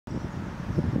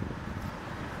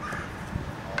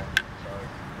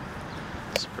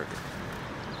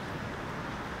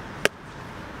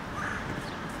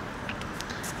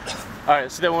Alright,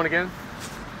 let's do that one again.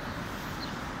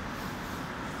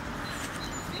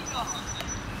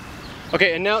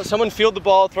 Okay, and now someone field the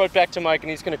ball, throw it back to Mike, and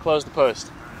he's going to close the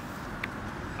post.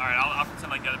 Alright, I'll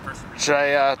pretend like the other person. Should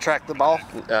I track the ball?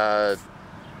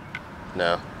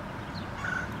 No.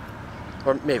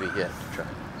 Or maybe, yeah, try.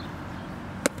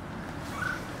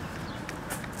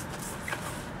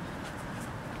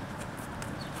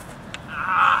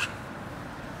 Ah!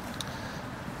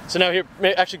 So now here,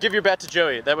 actually give your bat to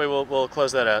Joey. That way we'll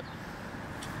close that out.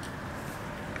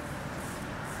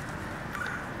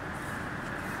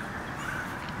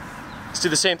 Let's do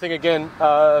the same thing again.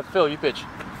 Phil, you pitch.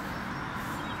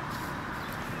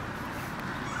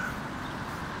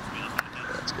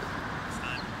 That's good.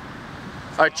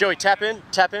 All right, Joey, tap in.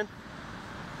 Tap in.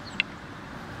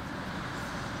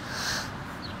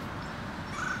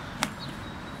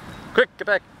 Quick, get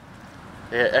back.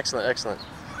 Yeah, excellent, excellent.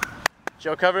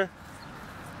 Joe, cover.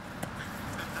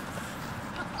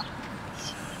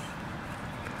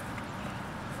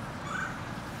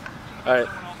 All right.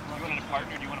 You want a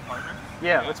partner? Do you want a partner?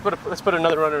 Yeah, let's put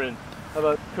another runner in. How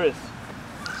about Chris?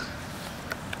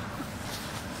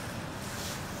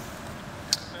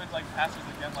 So it like passes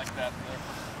again like that.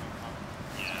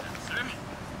 Yeah, sir.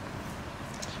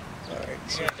 Alright,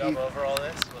 so You're gonna dub over all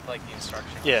this with like the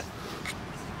instructions? Yeah.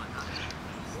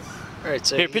 Alright,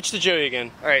 so Here, pitch to Joey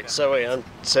again. Alright, so wait,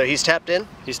 so he's tapped in?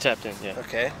 He's tapped in, yeah.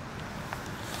 Okay.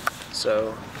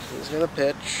 So he's gonna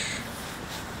pitch.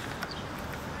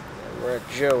 And we're at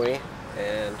Joey,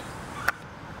 and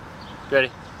Ready?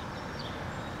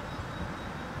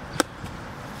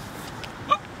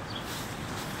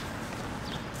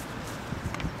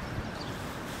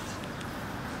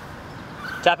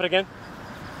 Tap it again.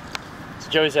 So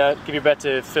Joey's out. Give your bat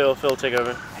to Phil. Phil, take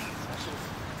over. That's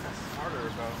smarter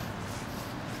about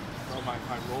my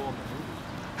role in the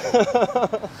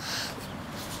movie.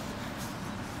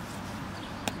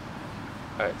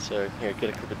 Alright, so here, get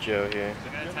a clip of Joe here.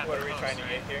 What are we trying to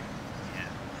get here?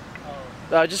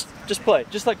 Just play.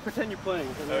 Just like pretend you're playing.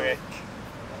 Okay. Whatever.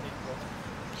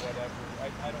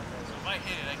 I don't know. So if I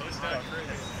hit it, I can start. You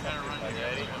gotta run. Are you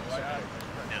ready?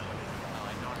 No,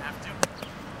 I don't have to.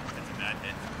 That's a bad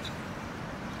hit.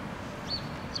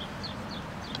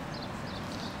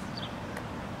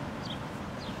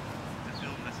 The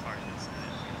film this part is.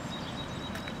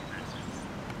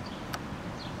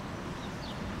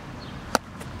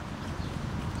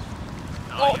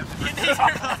 Oh,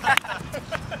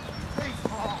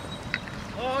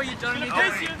 Oh, you done me this?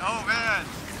 Oh man!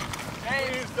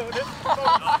 Hey, so this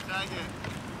I'll tag it.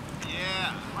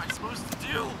 Yeah. What am I supposed to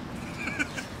do?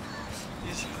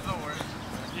 is the worst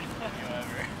you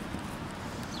ever.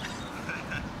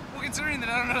 Well, considering that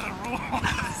I don't know the rules.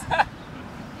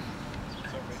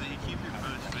 So you keep your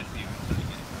coach with you until you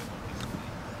get it.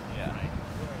 Yeah.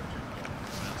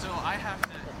 So I have to.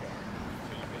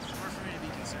 For me to be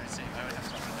considered safe, I would have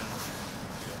to put that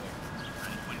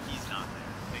when he's not there.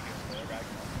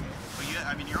 But you,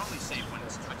 I mean, you're only safe when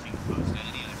it's touching the post. At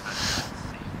any other time, you're not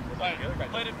safe.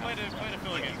 Play to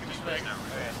Phil again. Just like,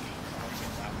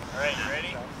 Alright, you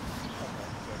ready?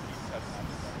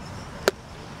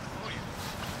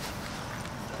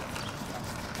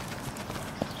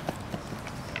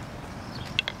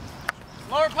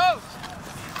 lower post.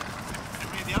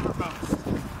 Give me the upper post.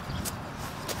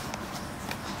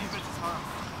 Defense is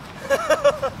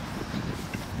horrible.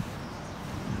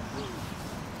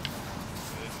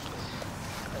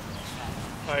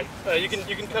 Alright, you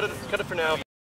can cut it for now.